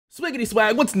Swiggity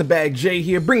swag, what's in the bag? Jay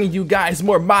here, bringing you guys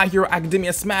more My Hero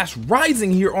Academia Smash Rising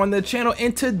here on the channel,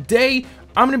 and today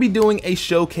I'm going to be doing a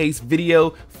showcase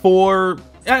video for,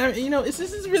 this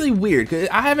is really weird because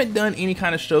I haven't done any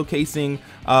kind of showcasing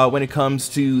when it comes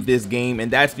to this game,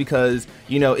 and that's because,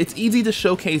 it's easy to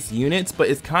showcase units, but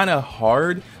it's kind of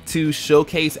hard to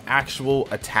showcase actual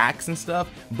attacks and stuff.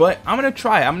 But I'm going to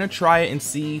try it and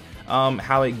see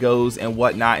how it goes and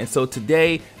whatnot. And so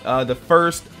today, the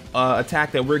first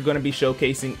attack that we're going to be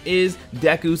showcasing is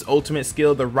Deku's ultimate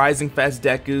skill, the Rising Fest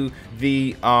Deku,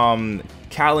 the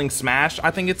Cowling Smash,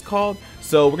 I think it's called.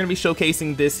 So we're going to be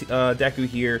showcasing this Deku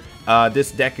here,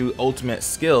 this Deku ultimate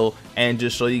skill, and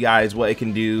just show you guys what it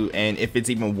can do and if it's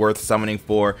even worth summoning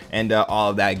for and all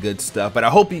of that good stuff. But I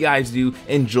hope you guys do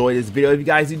enjoy this video. If you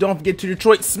guys do, don't forget to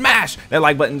Detroit smash that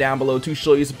like button down below to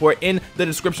show your support in the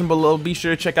description below. Be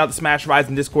sure to check out the Smash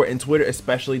Rising Discord and Twitter,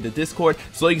 especially the Discord,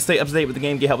 so you can stay up to date with the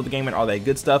game, get help with the game, and all that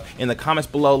good stuff. In the comments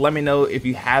below, let me know if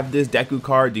you have this Deku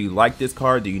card. Do you like this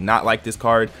card? Do you not like this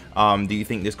card? Do you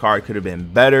think this card could have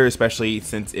been better, especially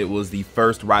since it was the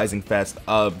first Rising Fest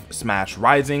of Smash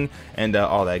Rising and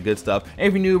all that good stuff. And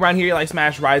if you're new around here, you like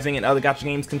Smash Rising and other gacha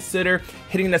games, consider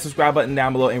hitting that subscribe button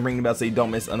down below and ringing the bell so you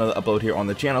don't miss another upload here on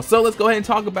the channel. So let's go ahead and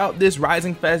talk about this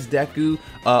Rising Fest Deku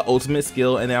ultimate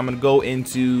skill, and then I'm gonna go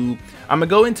into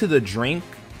the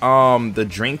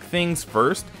drink things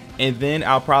first, and then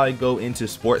I'll probably go into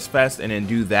Sports Fest and then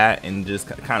do that and just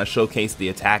kind of showcase the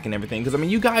attack and everything. Because I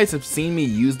mean, you guys have seen me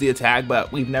use the attack,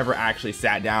 but we've never actually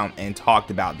sat down and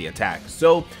talked about the attack.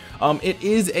 So it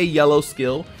is a yellow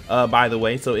skill, by the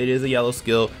way. So it is a yellow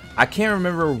skill. I can't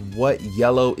remember what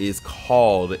yellow is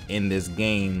called in this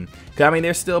game. Cause I mean,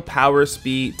 there's still power,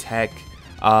 speed, tech.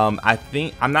 I'm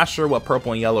not sure what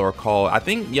purple and yellow are called. I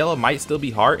think yellow might still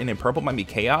be heart and then purple might be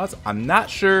chaos. I'm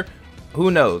not sure. Who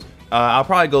knows? I'll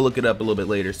probably go look it up a little bit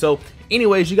later. So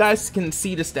anyways, you guys can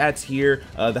see the stats here.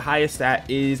 The highest stat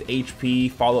is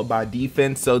HP followed by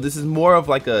defense. So this is more of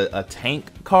like a tank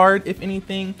card, if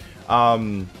anything.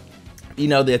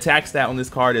 The attack stat on this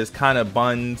card is kind of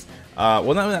buns. Well,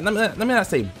 let me not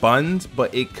say buns,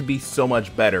 but it could be so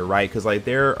much better, right? Because like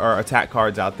there are attack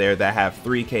cards out there that have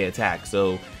 3K attack.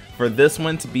 So for this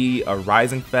one to be a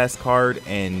Rising Fest card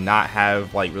and not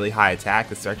have like really high attack,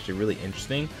 it's actually really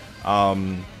interesting.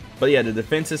 But yeah, the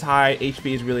defense is high,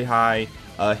 HP is really high,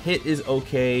 hit is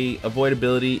okay,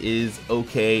 avoidability is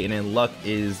okay, and then luck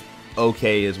is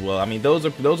okay as well. I mean, those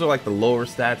are like the lower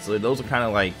stats, so those are kind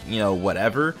of like,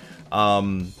 whatever.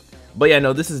 But yeah,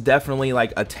 no, this is definitely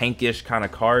like a tankish kind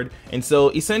of card. And so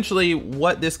essentially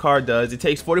what this card does, it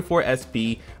takes 44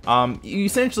 SP.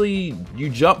 You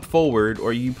jump forward,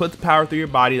 or you put the power through your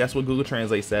body. That's what Google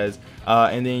Translate says.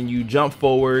 And then you jump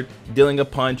forward, dealing a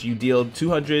punch. You deal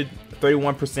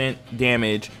 231%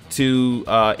 damage to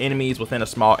enemies within a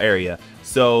small area.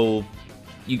 So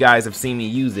you guys have seen me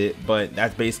use it, but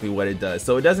that's basically what it does.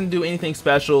 So it doesn't do anything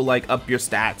special like up your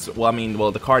stats.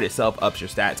 Well, the card itself ups your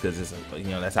stats because it's,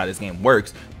 that's how this game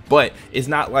works. But it's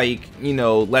not like,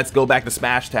 let's go back to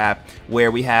Smash Tap where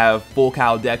we have full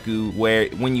Cow Deku, where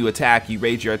when you attack, you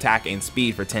raise your attack and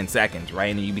speed for 10 seconds, right?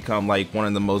 And then you become like one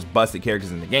of the most busted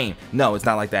characters in the game. No, it's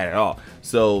not like that at all.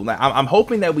 So I'm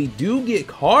hoping that we do get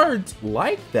cards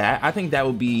like that. I think that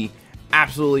would be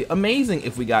absolutely amazing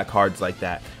if we got cards like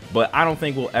that. But I don't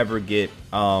think we'll ever get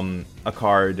a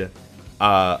card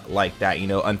like that,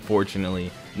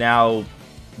 unfortunately. Now,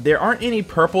 there aren't any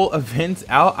purple events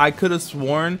out. I could have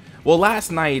sworn, well, last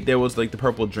night there was like the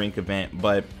purple drink event,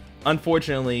 but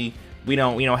unfortunately we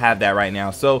don't have that right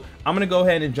now. So I'm gonna go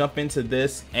ahead and jump into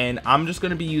this, and I'm just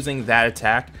gonna be using that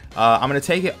attack. I'm gonna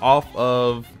take it off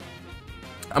of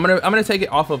take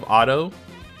it off of auto,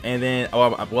 and then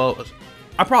well,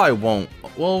 I probably won't.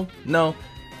 Well, no,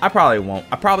 I probably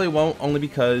won't, only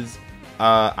because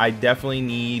I definitely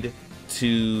need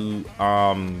to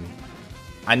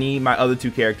I need my other two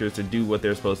characters to do what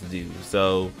they're supposed to do.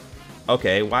 So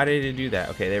okay, why did it do that?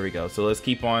 Okay, there we go. So let's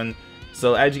keep on.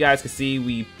 So as you guys can see,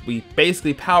 we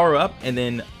basically power up and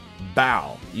then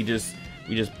bow. We just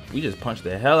punched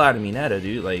the hell out of Mineta,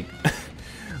 dude. Like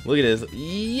look at this.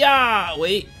 Yeah,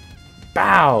 wait,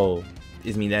 bow.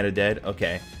 Is Mineta dead?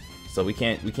 Okay. So we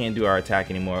can't do our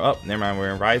attack anymore. Oh, never mind, we're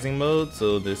in rising mode.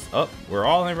 So this, we're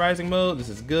all in rising mode. This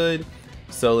is good.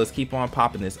 So let's keep on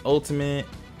popping this ultimate.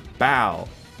 Bow.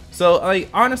 So like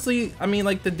honestly, I mean,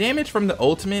 like the damage from the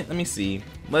ultimate, let me see.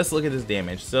 Let's look at this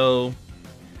damage. So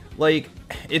like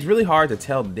it's really hard to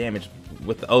tell the damage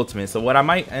with the ultimate. So what I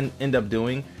might end up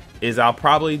doing is I'll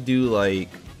probably do like,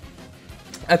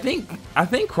 I think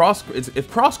if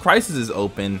Cross Crisis is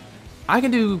open, I can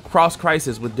do Cross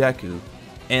Crisis with Deku.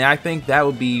 And I think that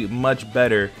would be much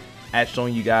better at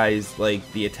showing you guys like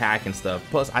the attack and stuff.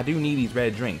 Plus, I do need these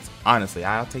red drinks. Honestly,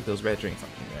 I'll take those red drinks,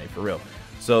 right, for real.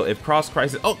 So if Cross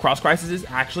Crisis, oh, Cross Crisis is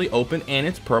actually open and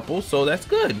it's purple, so that's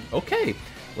good. Okay,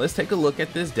 let's take a look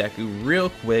at this Deku real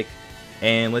quick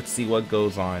and let's see what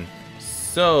goes on.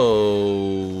 So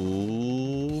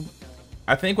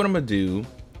I think what I'm gonna do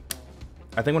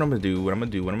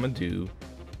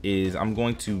is I'm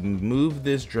going to move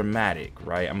this dramatic,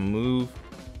 right? I'm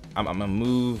gonna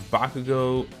move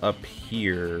Bakugo up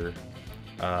here.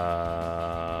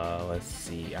 Let's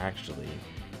see, actually,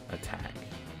 attack.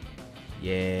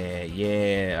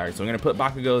 Yeah. All right, so we're gonna put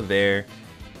Bakugo there,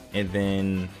 and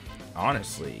then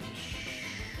honestly,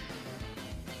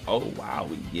 oh wow,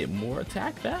 we get more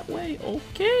attack that way.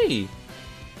 Okay,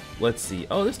 let's see.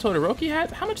 Oh, this Todoroki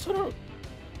has how much Todoroki?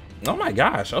 Oh my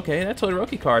gosh. Okay, that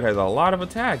Todoroki card has a lot of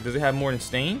attack. Does it have more than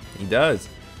Stain? He does.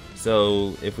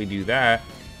 So if we do that,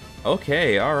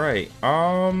 okay, all right.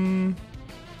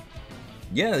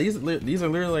 Yeah, these are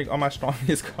literally like all my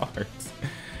strongest cards.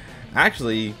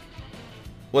 Actually,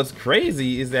 what's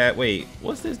crazy is that, wait,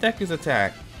 what's this Deku's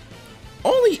attack?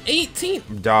 Only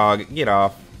 18. Dog, get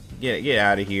off. Get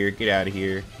out of here. Get out of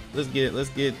here. Let's do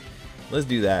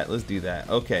that.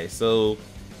 Okay, so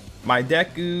my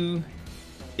Deku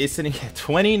is sitting at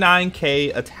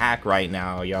 29k attack right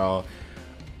now, y'all.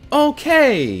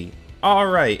 Okay. All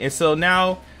right. And so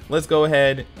now let's go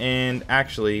ahead and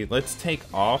actually let's take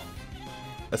off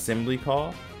assembly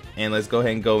call and let's go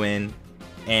ahead and go in,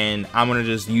 and I'm gonna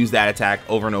just use that attack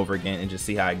over and over again and just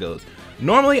see how it goes.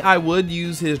 Normally I would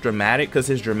use his dramatic because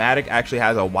his dramatic actually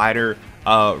has a wider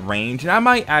range, and I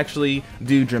might actually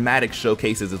do dramatic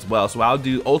showcases as well. So I'll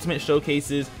do ultimate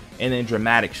showcases and then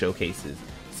dramatic showcases.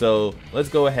 So let's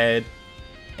go ahead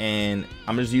and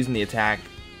I'm just using the attack,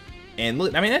 and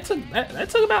look, I mean that took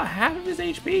about half of his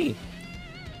HP.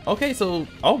 Okay, so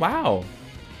oh wow.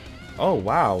 All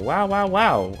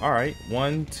right,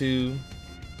 1, 2.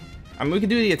 I mean, we can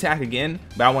do the attack again,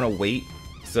 but I want to wait.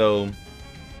 So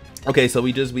okay, so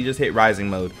we just hit rising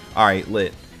mode. All right,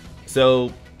 lit.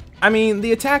 So I mean,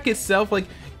 the attack itself, like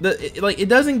it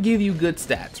doesn't give you good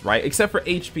stats, right? Except for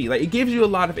HP. Like, it gives you a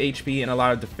lot of HP and a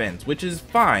lot of defense, which is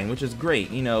fine, which is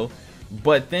great, you know.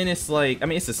 But then it's like, I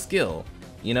mean, it's a skill,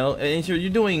 you know, and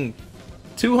you're doing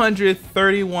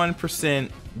 231%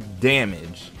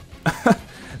 damage.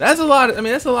 That's a lot. I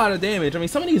mean, that's a lot of damage. I mean,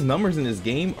 some of these numbers in this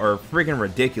game are freaking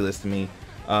ridiculous to me.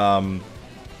 But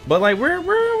like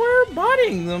we're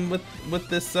bodying them with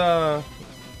this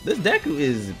this Deku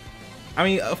is. I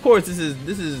mean, of course, this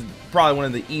is probably one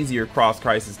of the easier Cross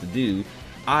Crisis to do.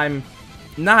 I'm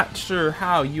not sure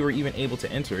how you were even able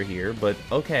to enter here, but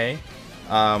okay.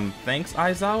 Thanks,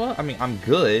 Aizawa. I mean, I'm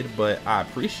good, but I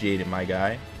appreciate it, my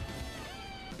guy.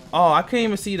 Oh, I can't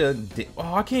even see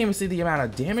the amount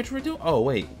of damage we're doing. Oh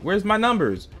wait, where's my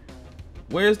numbers?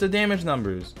 Where's the damage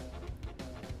numbers?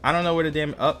 I don't know where the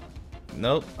damage. Up,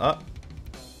 nope, up.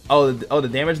 Oh, the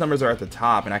damage numbers are at the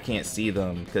top, and I can't see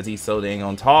them because he's so dang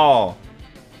on tall.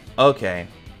 Okay,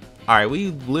 all right,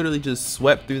 we literally just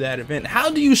swept through that event. How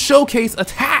do you showcase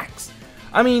attacks?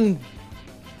 I mean,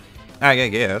 I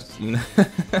guess, you know,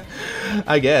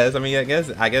 I guess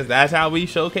that's how we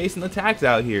showcasing attacks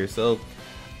out here. So,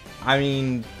 I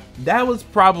mean, that was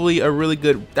probably a really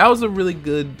good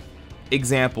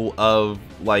example of,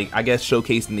 like, I guess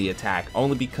showcasing the attack,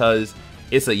 only because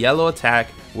it's a yellow attack,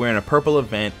 we're in a purple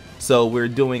event, so we're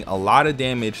doing a lot of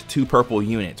damage to purple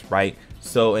units, right?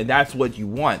 So, and that's what you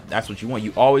want. That's what you want.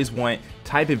 You always want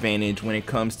type advantage when it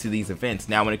comes to these events.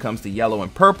 Now, when it comes to yellow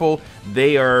and purple,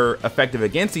 they are effective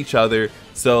against each other.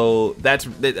 So that's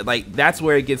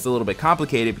where it gets a little bit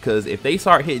complicated, because if they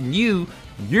start hitting you,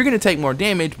 you're gonna take more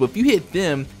damage, but if you hit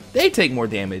them, they take more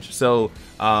damage. So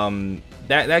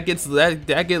that gets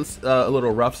a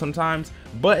little rough sometimes.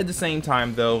 But at the same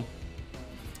time, though,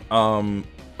 oh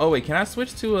wait, can I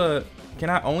switch to a? Can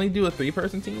I only do a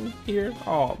 3-person team here?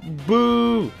 Oh,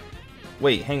 boo!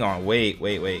 Wait, hang on. Wait.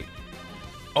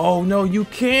 Oh no, you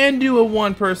can do a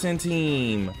 1-person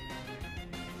team.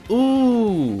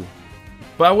 Ooh,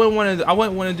 but I wouldn't want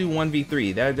to do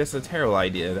 1v3. That's a terrible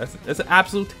idea. That's an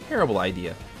absolute terrible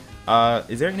idea.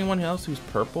 Is there anyone else who's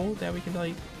purple that we can,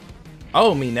 like?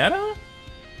 Oh, Mineta?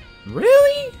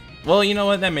 Really? Well, you know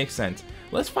what? That makes sense.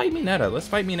 Let's fight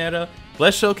Mineta.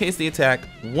 Let's showcase the attack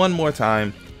one more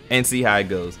time and see how it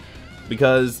goes,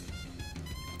 because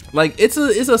like it's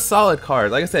a solid card.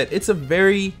 Like I said, it's a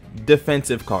very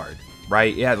defensive card,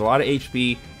 right? It has a lot of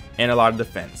HP and a lot of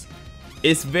defense.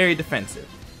 It's very defensive,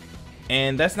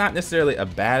 and that's not necessarily a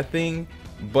bad thing,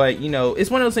 but you know,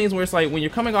 it's one of those things where it's like when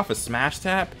you're coming off a smash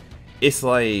tap, it's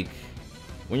like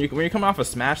when you're coming off a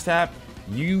smash tap,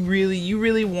 you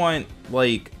really want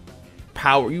like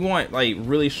power. You want like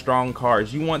really strong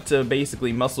cards. You want to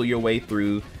basically muscle your way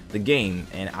through the game,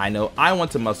 and I know I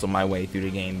want to muscle my way through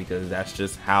the game because that's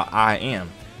just how I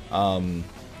am.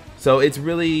 So it's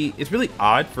really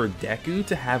odd for Deku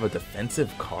to have a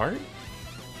defensive card.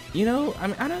 You know, I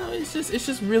mean, I don't know. It's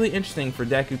just really interesting for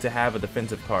Deku to have a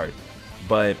defensive card,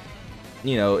 but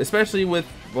you know, especially with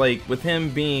him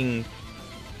being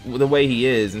the way he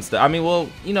is and stuff. I mean, well,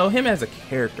 you know, him as a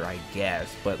character, I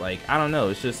guess, but like, I don't know.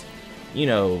 It's just, you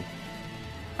know,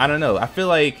 I don't know. I feel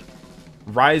like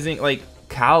Rising, like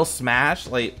Cal Smash,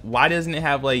 like why doesn't it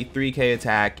have like 3K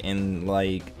attack and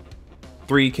like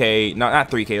 3K, not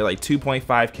 3K, like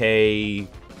 2.5K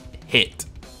hit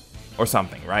or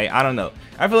something, right? I don't know.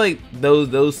 I feel like those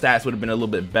stats would have been a little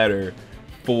bit better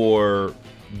for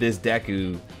this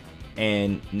Deku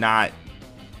and not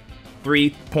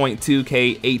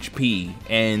 3.2K HP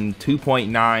and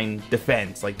 2.9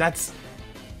 defense. Like that's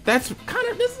kind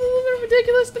of, this is a little bit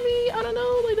ridiculous to me. I don't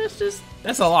know, like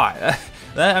that's a lot.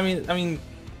 I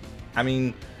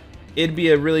mean it'd be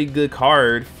a really good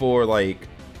card for like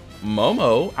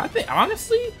Momo. I think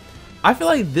honestly, I feel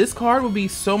like this card would be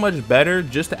so much better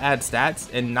just to add stats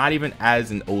and not even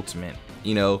as an ultimate,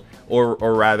 you know, or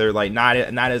rather like not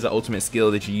as an ultimate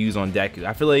skill that you use on Deku.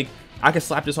 I feel like I could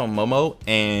slap this on Momo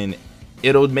and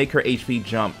it'll make her HP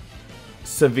jump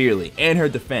severely and her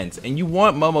defense. And you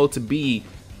want Momo to be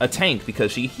a tank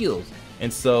because she heals.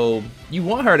 And so you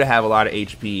want her to have a lot of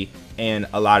HP and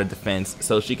a lot of defense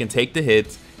so she can take the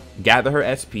hits, gather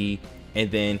her SP, and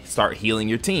then start healing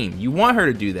your team. You want her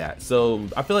to do that. So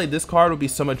I feel like this card would be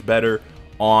so much better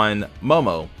on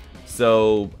Momo.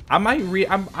 So I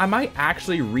might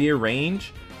actually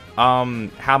rearrange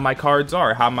how my cards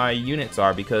are, how my units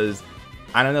are, because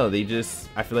I don't know,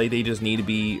 I feel like they just need to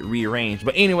be rearranged.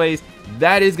 But anyways,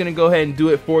 that is gonna go ahead and do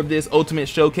it for this Ultimate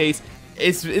Showcase.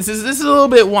 This is a little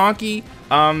bit wonky,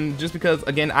 just because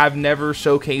again, I've never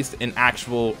showcased an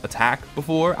actual attack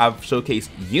before. I've showcased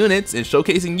units, and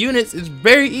showcasing units is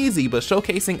very easy, but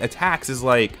showcasing attacks is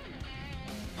like,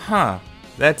 huh,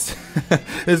 that's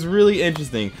it's really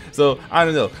interesting. So I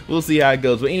don't know, we'll see how it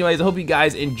goes. But anyways, I hope you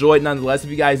guys enjoyed nonetheless.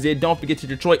 If you guys did, don't forget to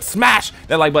Detroit, smash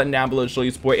that like button down below to show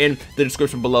your support in the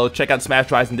description below. Check out Smash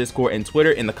Tries in Discord and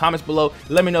Twitter in the comments below.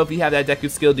 Let me know if you have that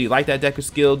Deku skill. Do you like that Deku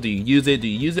skill? Do you use it? Do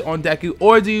you use it on Deku,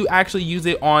 or do you actually use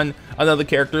it on another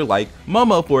character like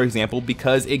Momo, for example,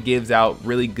 because it gives out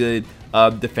really good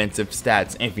defensive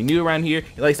stats? And if you're new around here,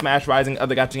 you like Smash Rising,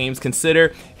 other gacha games,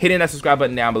 consider hitting that subscribe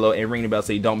button down below and ringing the bell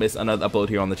so you don't miss another upload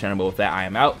here on the channel. But with that, I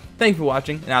am out. Thank you for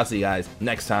watching, and I'll see you guys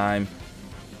next time.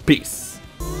 Peace.